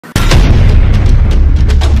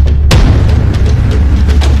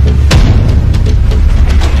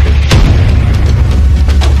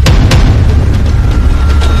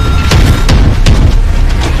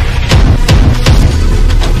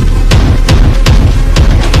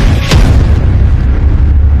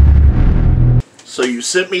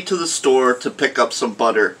sent me to the store to pick up some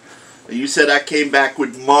butter. And you said I came back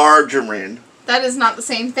with margarine. That is not the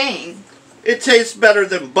same thing. It tastes better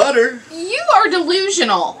than butter. You are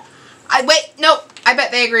delusional. Wait, no, I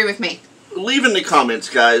bet they agree with me. Leave in the comments,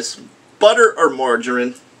 guys. Butter or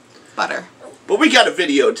margarine? Butter. But we got a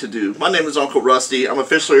video to do. My name is Uncle Rusty. I'm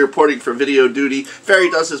officially reporting for video duty. Fairy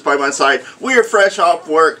Dust is by my side. We are fresh off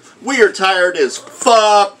work. We are tired as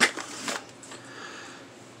fuck.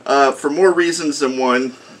 For more reasons than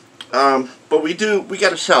one. But we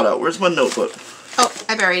got a shout out. Where's my notebook? Oh,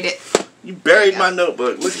 I buried it. You buried my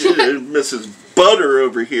notebook. Look at Mrs. Butter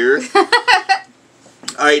over here.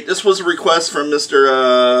 Alright, this was a request from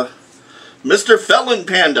Mr. Felon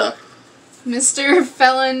Panda. Mr.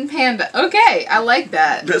 Felon Panda. Okay, I like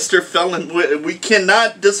that. Mr. Felon. We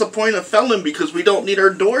cannot disappoint a felon because we don't need our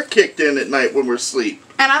door kicked in at night when we're asleep.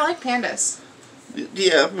 And I like pandas.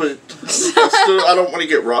 Yeah, but I don't want to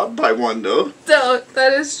get robbed by one, though. So,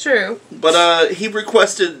 that is true. But he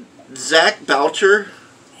requested Zach Boucher,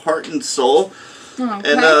 Heart and Soul.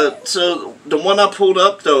 Okay. And so the one I pulled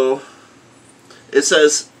up, though, it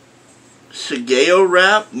says Shigeo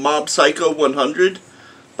Rap, Mob Psycho 100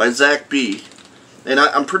 by Zach B. And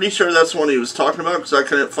I'm pretty sure that's the one he was talking about because I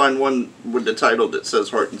couldn't find one with the title that says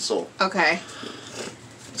Heart and Soul. Okay.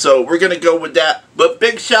 So we're going to go with that. But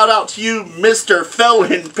big shout out to you, Mr.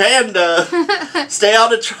 Felon Panda. Stay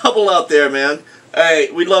out of trouble out there, man.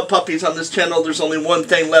 Alright, we love puppies on this channel. There's only one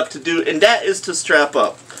thing left to do, and that is to strap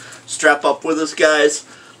up. Strap up with us, guys.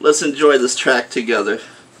 Let's enjoy this track together.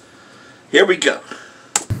 Here we go.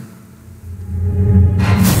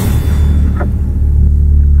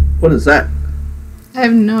 What is that? I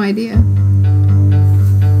have no idea.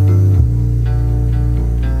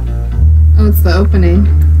 Oh, it's the opening.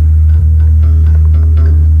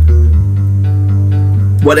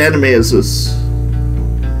 What anime is this?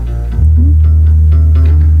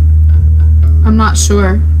 I'm not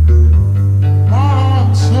sure.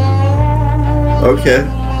 Okay.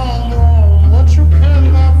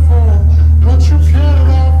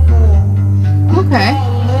 Okay.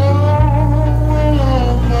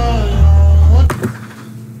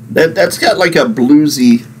 That's got like a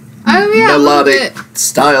bluesy, melodic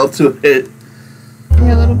style to it.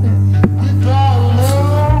 Yeah, a little bit.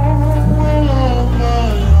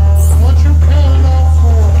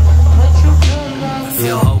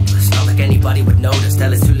 Feel hopeless, not like anybody would notice.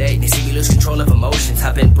 Tell it's too late, they see me lose control of emotions.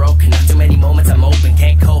 I've been broken, not too many moments I'm open.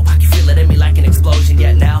 Can't cope, I can feel it in me like an explosion.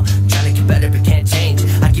 Yet now, trying to get better but can't change.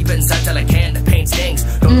 I keep it inside till I can, the pain stings.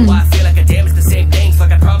 Don't know why I feel like I damage the same things.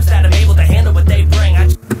 Like I promised that I'm able to handle what they bring.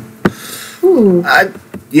 Ooh.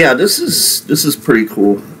 Yeah, this is pretty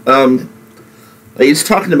cool. He's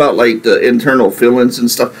talking about like the internal feelings and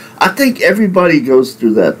stuff. I think everybody goes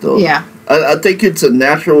through that though. Yeah. I think it's a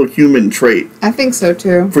natural human trait. I think so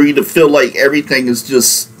too. For you to feel like everything is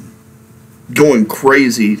just going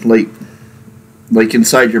crazy, like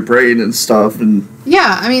inside your brain and stuff. And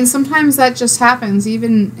yeah, I mean sometimes that just happens.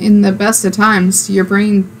 Even in the best of times, your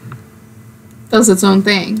brain does its own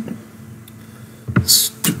thing.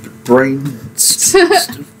 Stupid brain.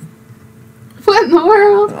 What in the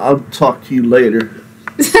world? I'll talk to you later.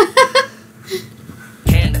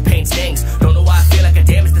 Can the pain stings? Don't know why I feel like I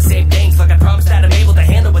damage the same things. Like I promised that I'm able to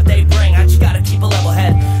handle what they bring. I just gotta keep a level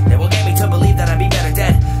head. They won't get me to believe that I'd be better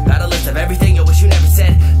dead. Got a list of everything you wish you never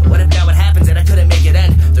said. But what if now it happens and I couldn't make it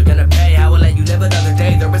end? They're gonna pay, I will let you live another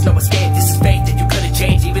day. There is no escape, this is fate that you couldn't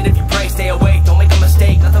change. Even if you pray, stay awake, don't make a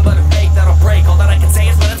mistake. Nothing but a fake that'll break. All that I can say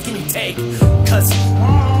is what else can you take? Cause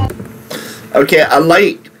okay, I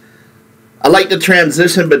like the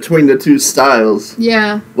transition between the two styles.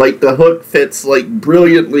 Yeah. Like the hook fits like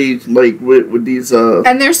brilliantly like with these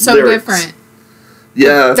and they're so lyrics. different.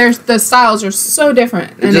 Yeah. The styles are so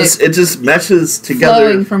different. And it just meshes together.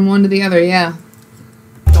 Flowing from one to the other, yeah.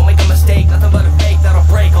 don't make a mistake, nothing but a fake that'll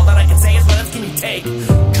break. All that I can say is what else can you take?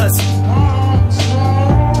 Cause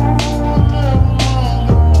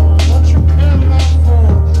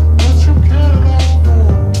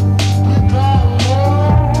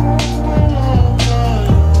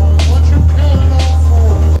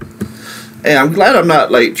Hey, I'm glad I'm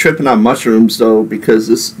not like tripping on mushrooms though, because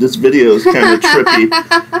this video is kind of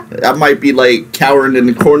trippy. I might be like cowering in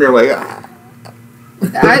the corner like. Ah.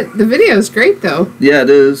 The video is great though. Yeah, it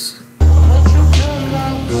is.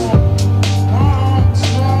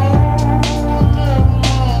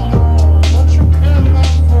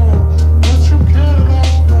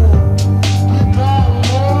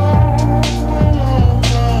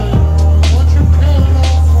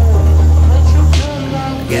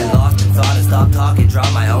 get lost in thought and stop talking, draw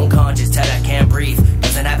my own conscious till I can't breathe.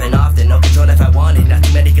 Doesn't happen often, no control if I want it. Not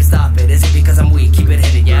too many can stop it. Is it because I'm weak? Keep it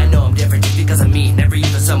hidden, yeah, I know I'm different just because I'm me. Never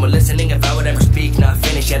even someone listening if I would ever speak. Not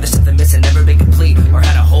finished, yeah, there's something missing, never been complete. Or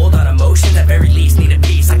had a hold on emotions, at very least need a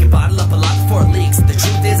piece. I can bottle up a lot before it leaks. The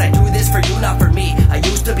truth is I do this for you, not for me. I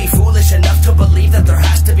used to be foolish enough to believe that there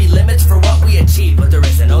has to be limits for what we achieve, but there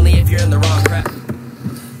isn't, only if you're in the wrong crowd.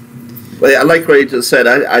 Like, I like what he just said.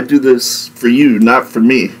 I do this for you, not for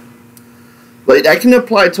me. Like, I can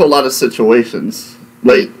apply to a lot of situations.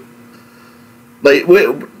 Like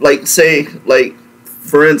say, like,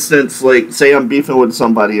 for instance, like, say I'm beefing with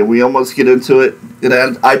somebody and we almost get into it, and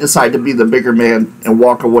I decide to be the bigger man and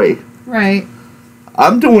walk away. Right.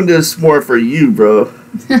 I'm doing this more for you, bro.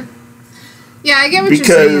 Yeah, I get what you're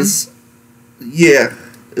saying. Because, yeah,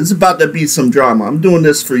 it's about to be some drama. I'm doing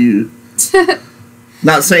this for you.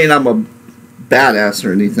 Not saying I'm a badass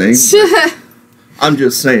or anything. I'm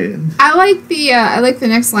just saying. I like the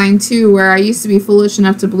next line too, where I used to be foolish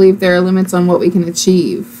enough to believe there are limits on what we can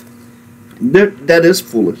achieve. That is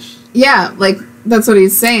foolish. Yeah, like that's what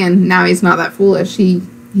he's saying. Now he's not that foolish. He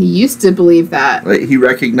used to believe that. Like he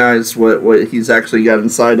recognized what he's actually got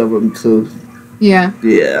inside of him to. Yeah.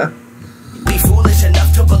 Yeah. Be foolish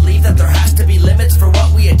enough to believe that there has to be limits for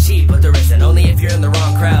what we achieve, but there isn't, only if you're in the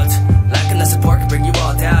wrong crowds. Lacking the support can bring you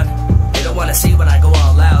all down. They don't want to see when I go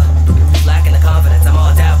all out. Lacking the confidence, I'm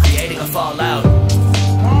all doubt, creating a fallout.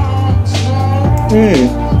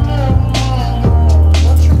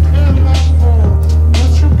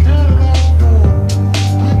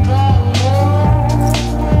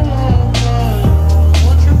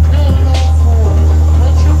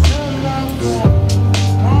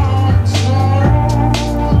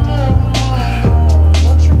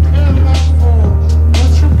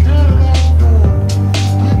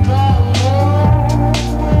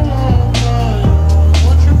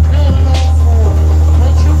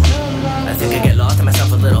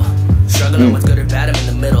 What's good or bad, I'm in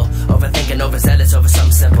the middle. Overthinking, overzealous over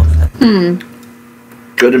something simple.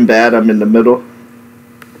 Good and bad, I'm in the middle.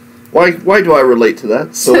 Why do I relate to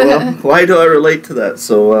that so well? Why do I relate to that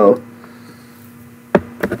so well?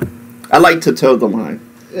 I like to toe the line.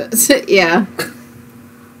 Yeah.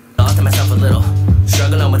 Lost to myself a little.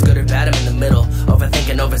 Struggling with good or bad, I'm in the middle.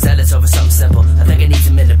 Overthinking, overzealous over something simple. I think I need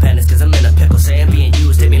some independence, cause I'm in a pickle. Saying being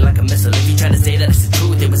used hit me like a missile. If you trying to say that it's the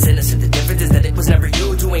truth, it was innocent. The difference is that it was never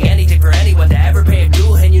you doing anything for anyone to ever pay a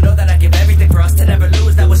due. And you know that I give everything for us to never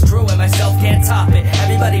lose. That was true, and myself can't top it.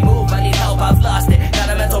 Everybody move, I need help, I've lost it. Got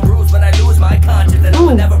a mental bruise when I lose my conscience. And I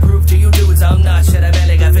will never prove to you dudes I'm not shit. I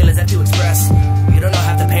barely got feelings that to express. You don't know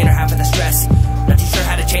half the pain or half of the stress. Not too sure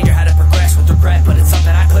how to change or how to progress with regret, but it's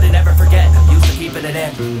something I couldn't ever forget. I'm used to keeping it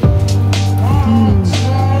in.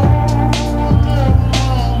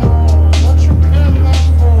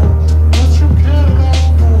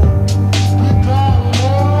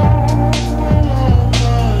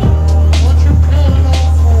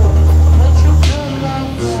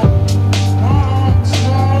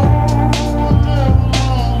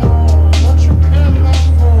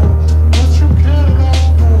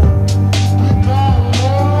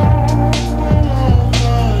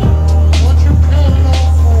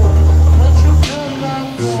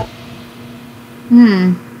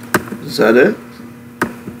 Is that it?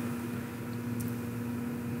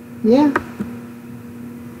 Yeah.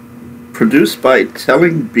 Produced by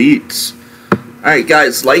Telling Beats. Alright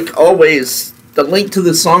guys, like always, the link to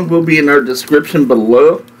the song will be in our description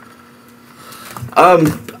below. I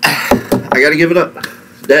gotta give it up.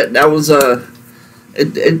 That was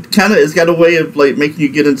it kinda has got a way of like making you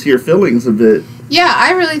get into your feelings a bit. Yeah,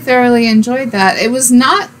 I really thoroughly enjoyed that.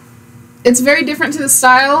 It's very different to the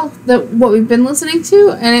style that what we've been listening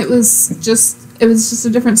to, and it was just a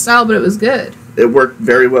different style, but it was good. It worked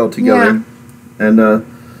very well together. Yeah. And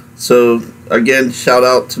so again, shout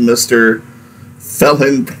out to Mr.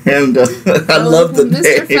 Felon Panda. I love the name.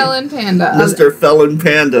 Mr. Felon Panda. Mr. Felon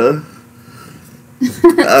Panda.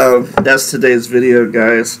 That's today's video,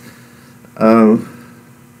 guys.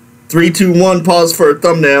 3, 2, 1, pause for a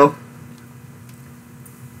thumbnail.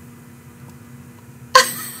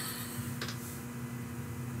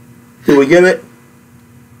 Did we get it?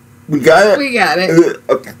 We got it? We got it.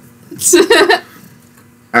 Okay.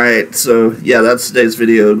 Alright, so yeah, that's today's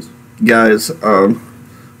video, guys.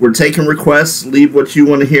 We're taking requests. Leave what you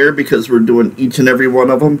want to hear because we're doing each and every one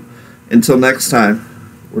of them. Until next time,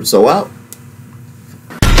 we're so out.